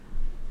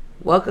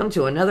Welcome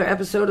to another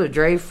episode of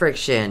Dre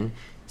Friction.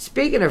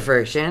 Speaking of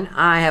friction,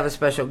 I have a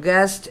special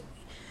guest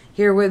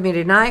here with me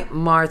tonight,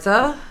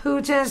 Martha,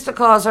 who tends to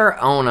cause her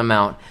own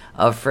amount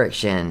of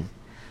friction.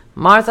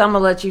 Martha, I'm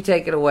going to let you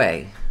take it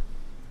away.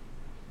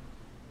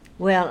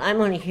 Well,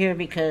 I'm only here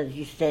because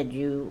you said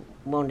you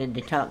wanted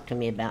to talk to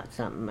me about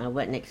something. I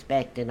wasn't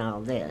expecting all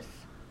this.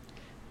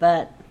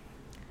 But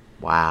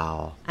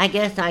Wow. I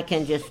guess I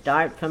can just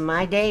start from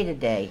my day to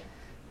day.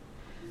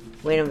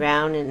 Went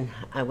around and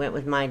I went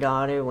with my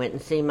daughter, went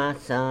and see my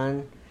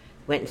son,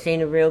 went and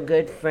seen a real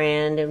good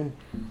friend, and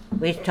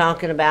we was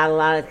talking about a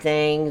lot of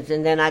things,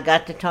 and then I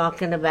got to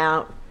talking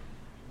about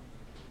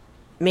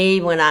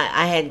me when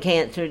I had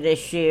cancer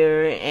this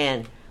year,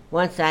 and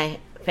once I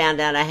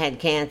found out I had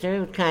cancer, it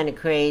was kind of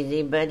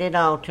crazy, but it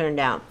all turned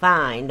out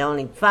fine. The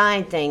only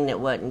fine thing that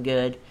wasn't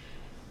good,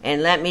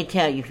 and let me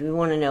tell you, if you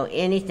want to know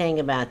anything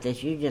about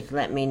this, you just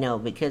let me know,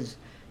 because,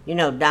 you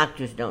know,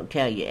 doctors don't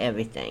tell you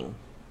everything.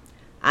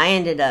 I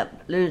ended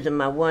up losing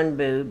my one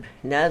boob,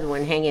 and the other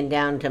one hanging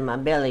down to my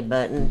belly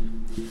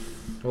button.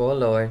 Oh,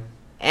 Lord.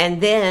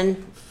 And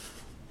then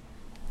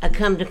I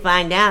come to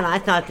find out, I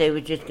thought they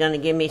were just going to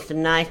give me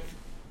some nice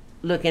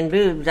looking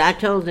boobs. I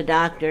told the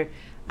doctor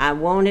I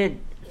wanted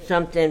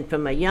something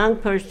from a young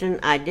person.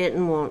 I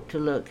didn't want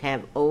to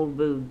have old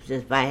boobs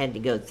if I had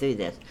to go through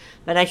this.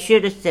 But I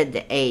should have said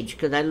the age,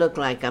 because I look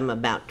like I'm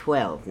about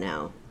 12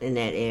 now in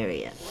that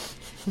area.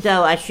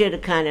 So I should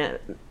have kind of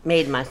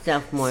made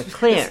myself more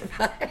clear.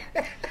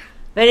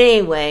 But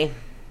anyway,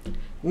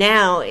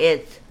 now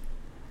it's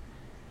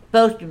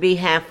supposed to be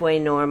halfway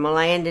normal.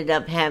 I ended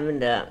up having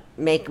to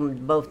make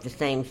them both the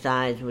same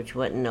size, which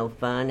wasn't no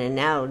fun. And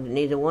now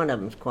neither one of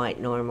them's quite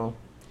normal.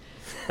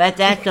 But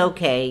that's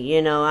okay.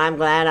 You know, I'm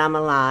glad I'm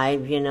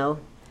alive, you know.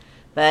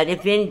 But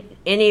if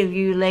any of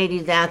you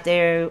ladies out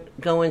there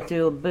going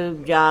through a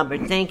boob job or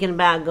thinking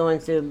about going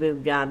through a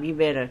boob job, you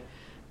better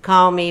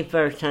call me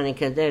first, honey,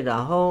 because there's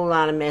a whole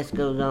lot of mess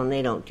goes on.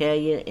 They don't tell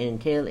you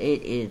until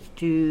it is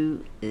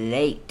too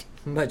late.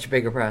 Much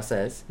bigger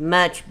process.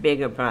 Much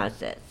bigger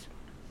process.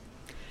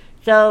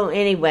 So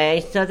anyway,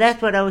 so that's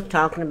what I was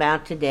talking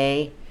about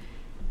today.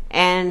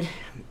 And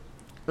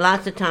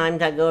lots of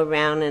times I go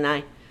around and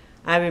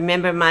I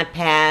remember my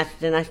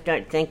past, and I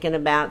start thinking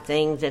about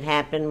things that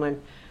happened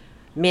when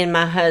me and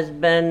my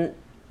husband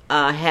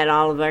had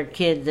all of our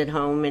kids at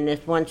home. And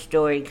this one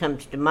story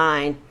comes to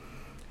mind.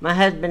 My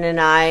husband and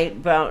I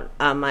brought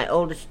my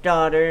oldest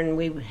daughter, and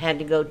we had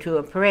to go to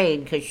a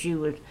parade because she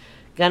was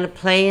going to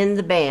play in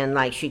the band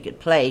like she could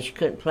play. She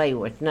couldn't play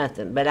worth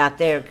nothing, but out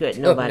there couldn't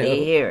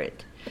nobody hear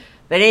it.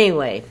 But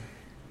anyway,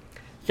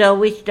 so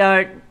we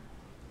start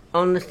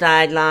on the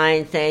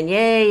sideline saying,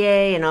 yay,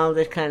 yay, and all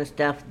this kind of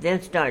stuff.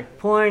 Then starts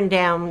pouring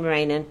down,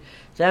 raining.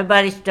 So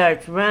everybody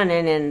starts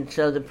running, and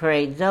so the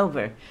parade's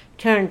over.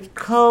 Turns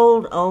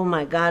cold. Oh,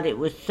 my God, it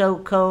was so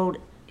cold,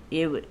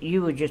 you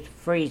were just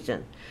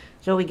freezing.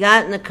 So we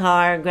got in the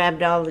car,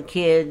 grabbed all the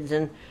kids,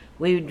 and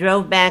we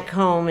drove back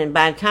home. And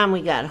by the time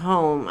we got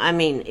home, I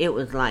mean, it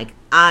was like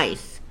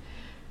ice.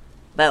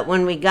 But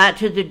when we got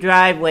to the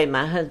driveway,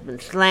 my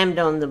husband slammed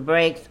on the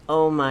brakes.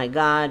 Oh, my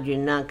God, you're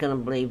not going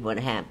to believe what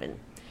happened.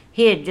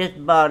 He had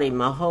just bought him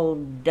a whole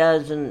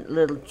dozen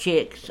little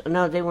chicks.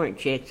 No, they weren't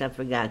chicks. I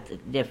forgot the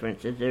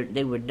differences.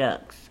 They were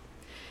ducks.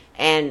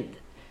 And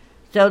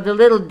so the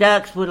little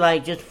ducks were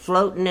like just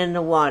floating in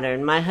the water.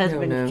 And my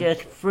husband's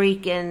just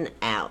freaking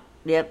out.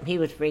 Yep, he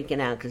was freaking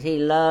out because he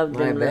loved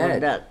them little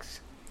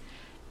ducks.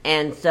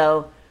 And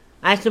so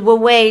I said, well,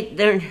 wait,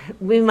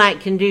 we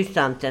can do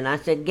something. I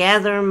said,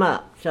 gather them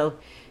up. So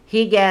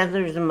he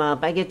gathers them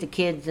up. I get the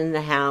kids in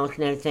the house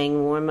and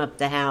everything, warm up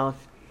the house.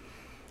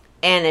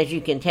 And as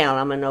you can tell,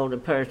 I'm an older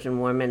person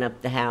warming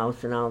up the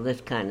house and all this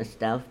kind of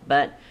stuff.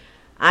 But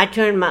I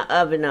turned my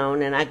oven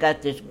on, and I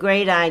got this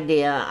great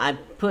idea. I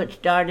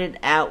started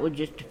out with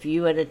just a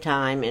few at a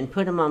time and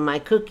put them on my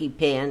cookie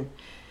pan.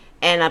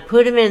 And I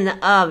put them in the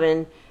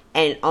oven,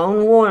 and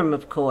on warm,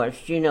 of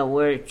course, you know,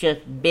 where it's just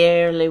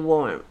barely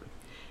warm.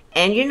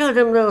 And you know,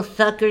 them little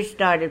suckers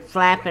started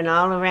flapping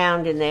all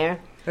around in there.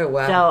 Oh,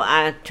 wow. So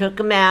I took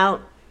them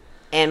out,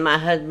 and my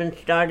husband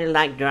started,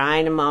 like,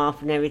 drying them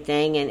off and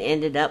everything, and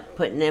ended up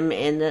putting them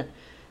in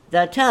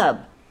the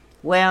tub.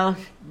 Well,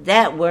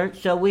 that worked,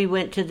 so we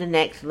went to the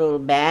next little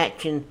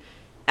batch, and,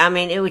 I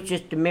mean, it was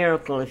just a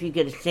miracle. If you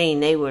could have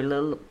seen, they were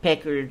little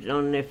peckers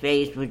on their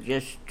face, was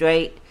just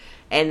straight.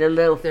 And the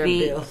little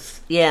feet,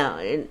 bills. Yeah,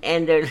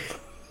 and they're,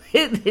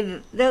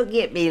 don't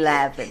get me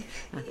laughing.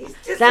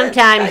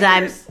 Sometimes I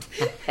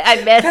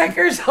mess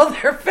peckers on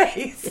their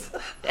face.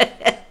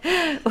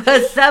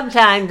 Well,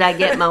 sometimes I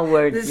get my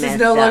words messed up. This is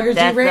no longer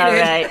That's G-rated. All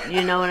right.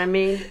 You know what I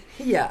mean?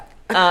 Yeah.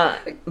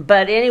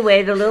 But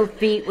anyway, the little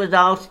feet was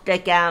all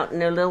stick out,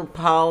 and their little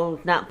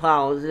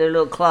their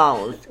little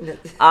claws,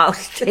 all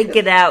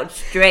sticking out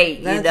straight,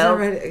 you know.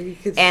 Right.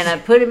 And I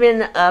put them in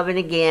the oven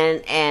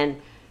again,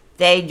 and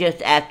they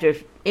just, after,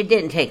 it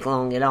didn't take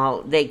long at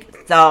all. They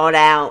thawed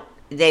out.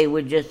 They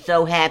were just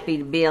so happy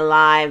to be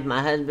alive.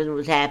 My husband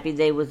was happy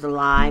they was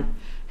alive.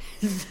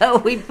 So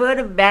we put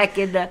them back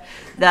in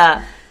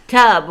the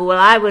tub. Well,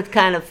 I was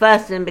kind of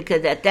fussing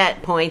because at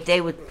that point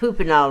they was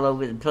pooping all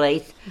over the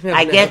place.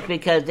 I guess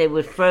because they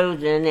was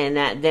frozen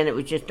and then it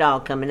was just all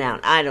coming out.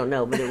 I don't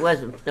know, but it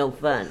wasn't no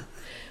fun.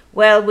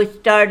 Well, we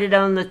started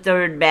on the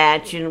third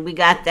batch and we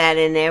got that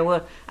in there.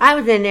 Well, I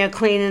was in there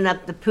cleaning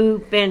up the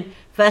poop and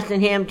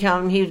fussing him,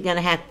 telling him he was going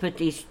to have to put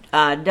these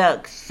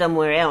ducks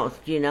somewhere else,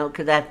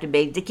 because I have to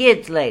bathe the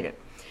kids later.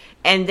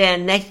 And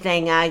then next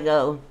thing I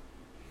go,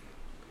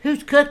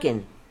 who's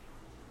cooking?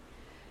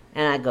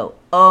 And I go,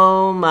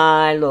 oh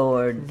my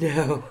Lord.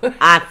 No.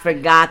 I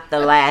forgot the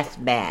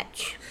last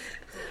batch.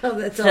 Oh,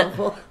 that's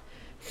awful.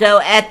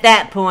 So at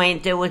that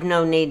point, there was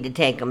no need to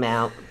take them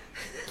out.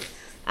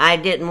 I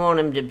didn't want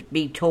them to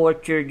be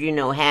tortured,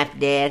 half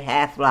dead,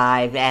 half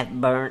live, half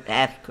burnt,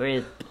 half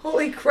crisp.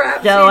 Holy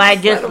crap. So I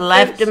just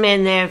left them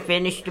in there,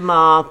 finished them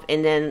off,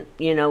 and then,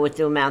 we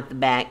threw them out the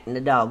back, and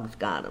the dogs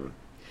got them.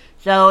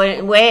 So in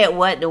a way, it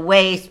wasn't a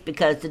waste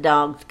because the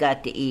dogs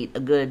got to eat a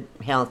good,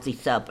 healthy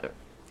supper.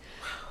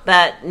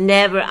 But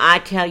never, I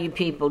tell you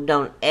people,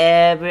 don't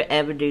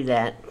ever do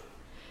that.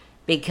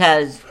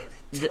 Because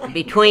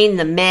between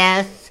the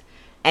mess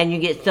and you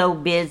get so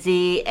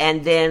busy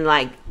and then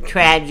like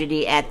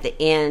tragedy at the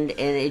end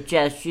and it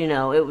just,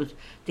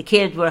 the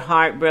kids were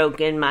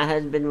heartbroken, my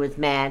husband was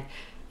mad.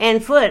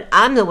 And Foot,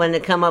 I'm the one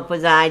that come up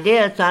with the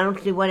idea, so I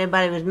don't see what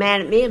anybody was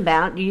mad at me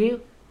about, do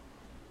you?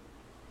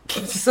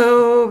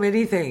 So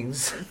many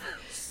things.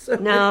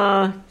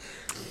 No.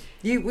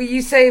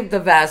 You saved the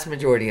vast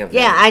majority of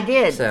them. Yeah, I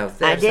did. So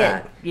I did.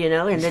 that.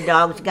 And the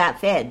dogs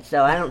got fed,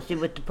 so I don't see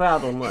what the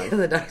problem was.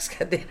 The dogs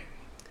got dinner.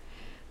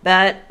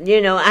 But,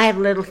 I have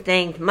little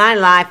things. My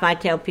life, I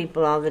tell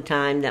people all the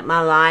time that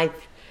my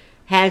life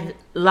has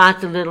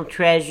lots of little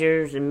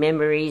treasures and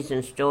memories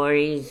and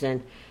stories.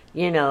 And,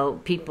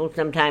 people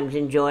sometimes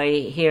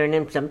enjoy hearing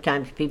them.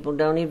 Sometimes people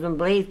don't even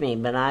believe me.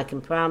 But I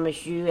can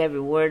promise you every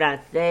word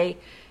I say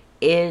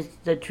is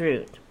the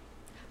truth.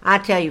 I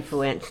tell you,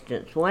 for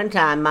instance, one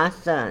time my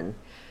son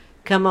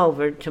come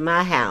over to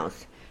my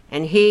house,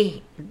 and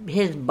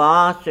his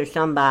boss or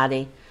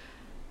somebody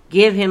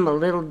give him a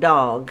little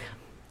dog,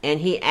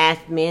 and he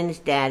asked me and his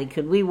daddy,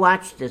 could we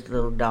watch this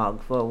little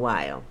dog for a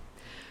while?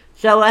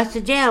 So I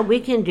said, yeah, we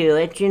can do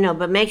it,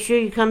 but make sure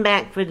you come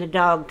back for the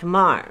dog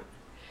tomorrow.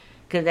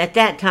 Because at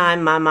that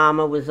time, my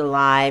mama was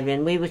alive,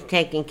 and we was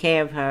taking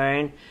care of her,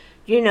 and,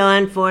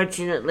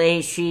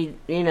 unfortunately, she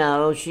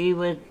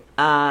was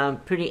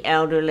pretty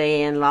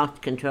elderly and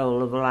lost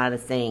control of a lot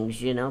of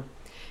things,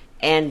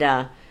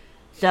 And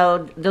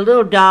so the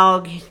little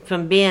dog,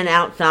 from being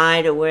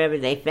outside or wherever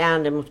they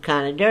found him, was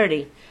kind of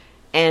dirty.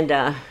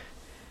 And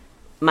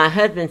my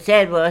husband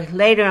said, well,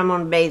 later I'm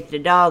going to bathe the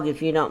dog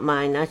if you don't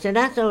mind. I said,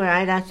 that's all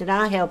right. I said,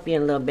 I'll help you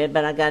in a little bit,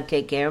 but I got to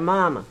take care of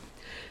Mama.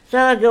 So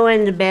I go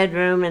in the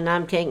bedroom, and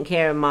I'm taking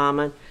care of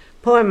Mama.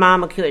 Poor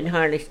Mama couldn't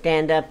hardly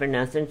stand up or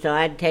nothing, so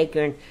I'd take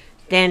her and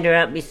stand her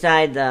up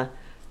beside the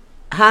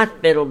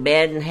hospital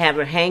bed and have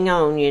her hang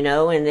on,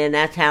 and then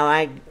that's how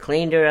I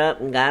cleaned her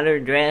up and got her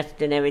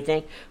dressed and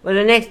everything. Well,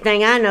 the next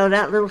thing I know,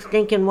 that little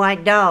stinking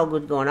white dog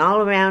was going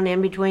all around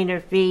in between her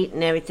feet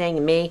and everything,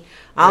 and me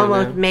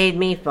almost made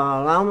me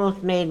fall,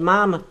 almost made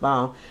Mama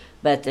fall.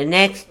 But the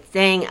next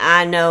thing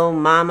I know,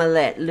 Mama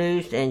let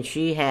loose, and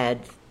she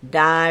had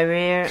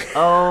diarrhea.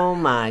 Oh,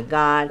 my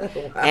God.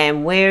 Wow.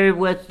 And where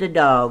was the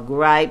dog?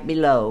 Right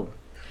below.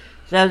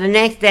 So the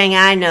next thing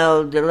I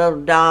know, the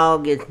little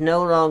dog is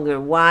no longer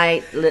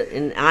white,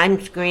 and I'm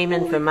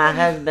screaming for my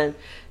husband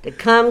to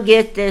come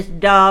get this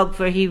dog,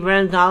 for he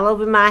runs all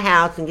over my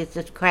house and gets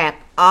this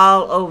crap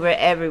all over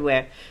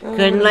everywhere.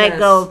 Couldn't let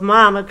go of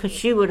Mama because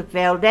she would have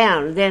fell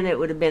down. Then it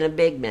would have been a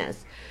big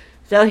mess.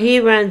 So he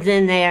runs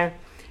in there,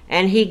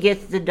 and he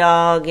gets the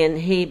dog, and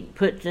he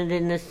puts it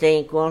in the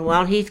sink. Well,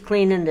 while he's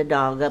cleaning the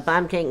dog up,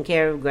 I'm taking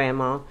care of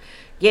Grandma.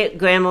 Get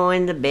Grandma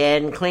in the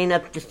bed and clean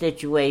up the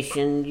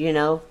situation,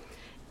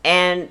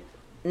 And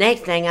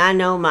next thing I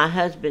know, my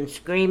husband's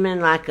screaming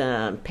like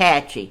a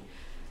Apache.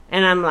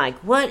 And I'm like,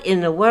 what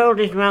in the world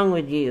is wrong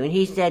with you? And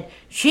he said,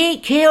 she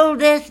killed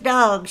this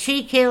dog.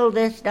 She killed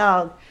this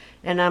dog.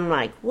 And I'm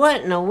like,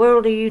 what in the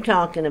world are you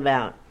talking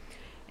about?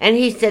 And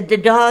he said, the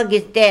dog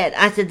is dead.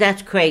 I said,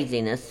 that's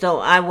craziness. So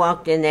I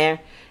walked in there,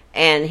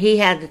 and he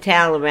had the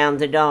towel around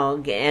the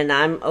dog. And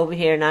I'm over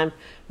here, and I'm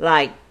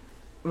like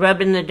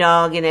rubbing the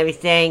dog and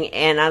everything.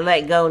 And I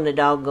let go, and the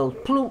dog goes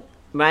ploop.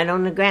 Right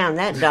on the ground.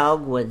 That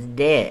dog was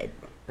dead.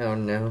 Oh,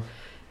 no.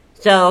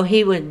 So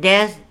he was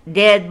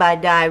dead by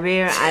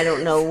diarrhea. I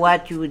don't know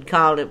what you would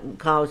call it,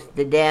 caused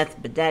the death,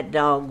 but that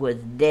dog was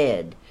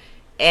dead.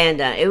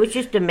 And it was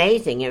just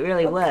amazing. It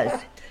really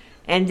was.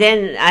 And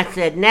then I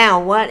said,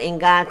 now what in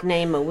God's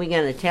name are we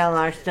going to tell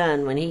our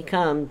son when he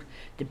comes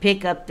to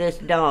pick up this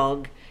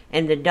dog,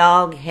 and the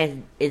dog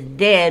is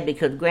dead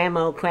because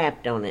Grandma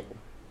crapped on it?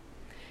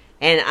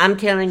 And I'm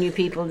telling you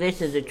people, this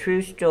is a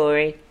true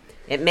story.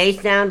 It may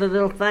sound a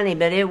little funny,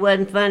 but it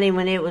wasn't funny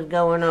when it was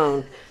going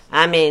on.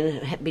 I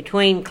mean,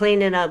 between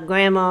cleaning up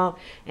Grandma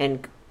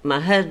and my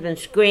husband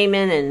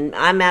screaming, and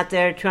I'm out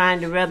there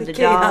trying to rub the dog.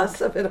 Chaos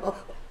of it all.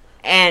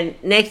 And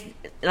next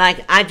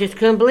like, I just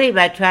couldn't believe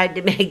I tried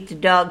to make the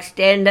dog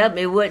stand up.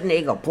 It wouldn't.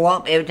 It'd go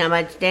plop every time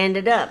I'd stand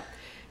it up.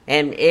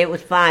 And it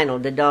was final.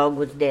 The dog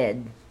was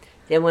dead.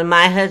 Then when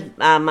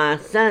my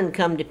son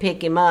come to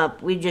pick him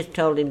up, we just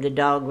told him the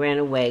dog ran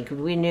away because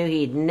we knew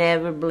he'd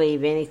never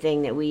believe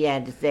anything that we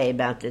had to say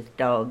about this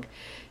dog.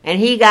 And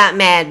he got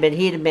mad, but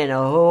he'd have been a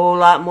whole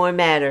lot more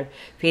madder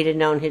if he'd have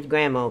known his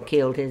grandma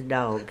killed his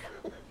dog.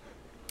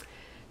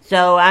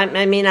 So,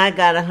 I mean, I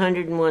got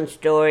 101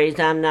 stories.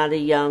 I'm not a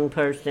young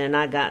person.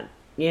 I got,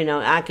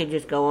 I could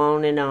just go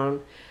on and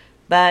on.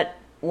 But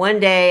one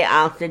day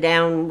I'll sit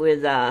down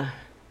with,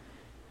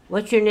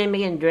 what's your name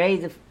again? Dre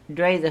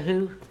the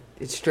who?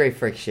 It's Dre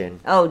Friction.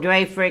 Oh,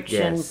 Dre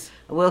Friction. Yes.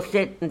 We'll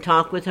sit and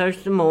talk with her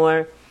some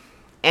more.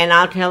 And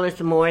I'll tell her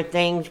some more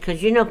things.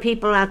 Because,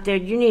 people out there,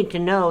 you need to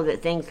know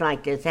that things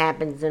like this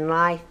happens in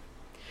life.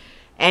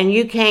 And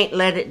you can't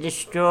let it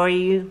destroy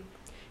you.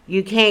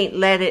 You can't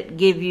let it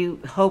give you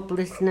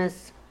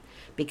hopelessness.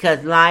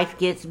 Because life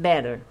gets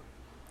better.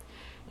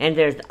 And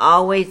there's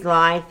always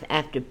life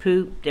after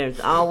poop. There's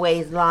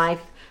always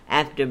life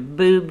after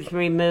boobs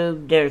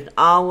removed. There's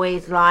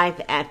always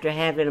life after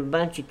having a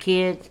bunch of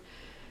kids.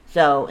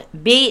 So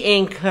be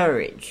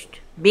encouraged.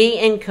 Be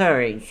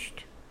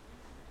encouraged.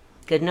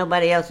 Because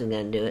nobody else is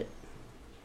going to do it.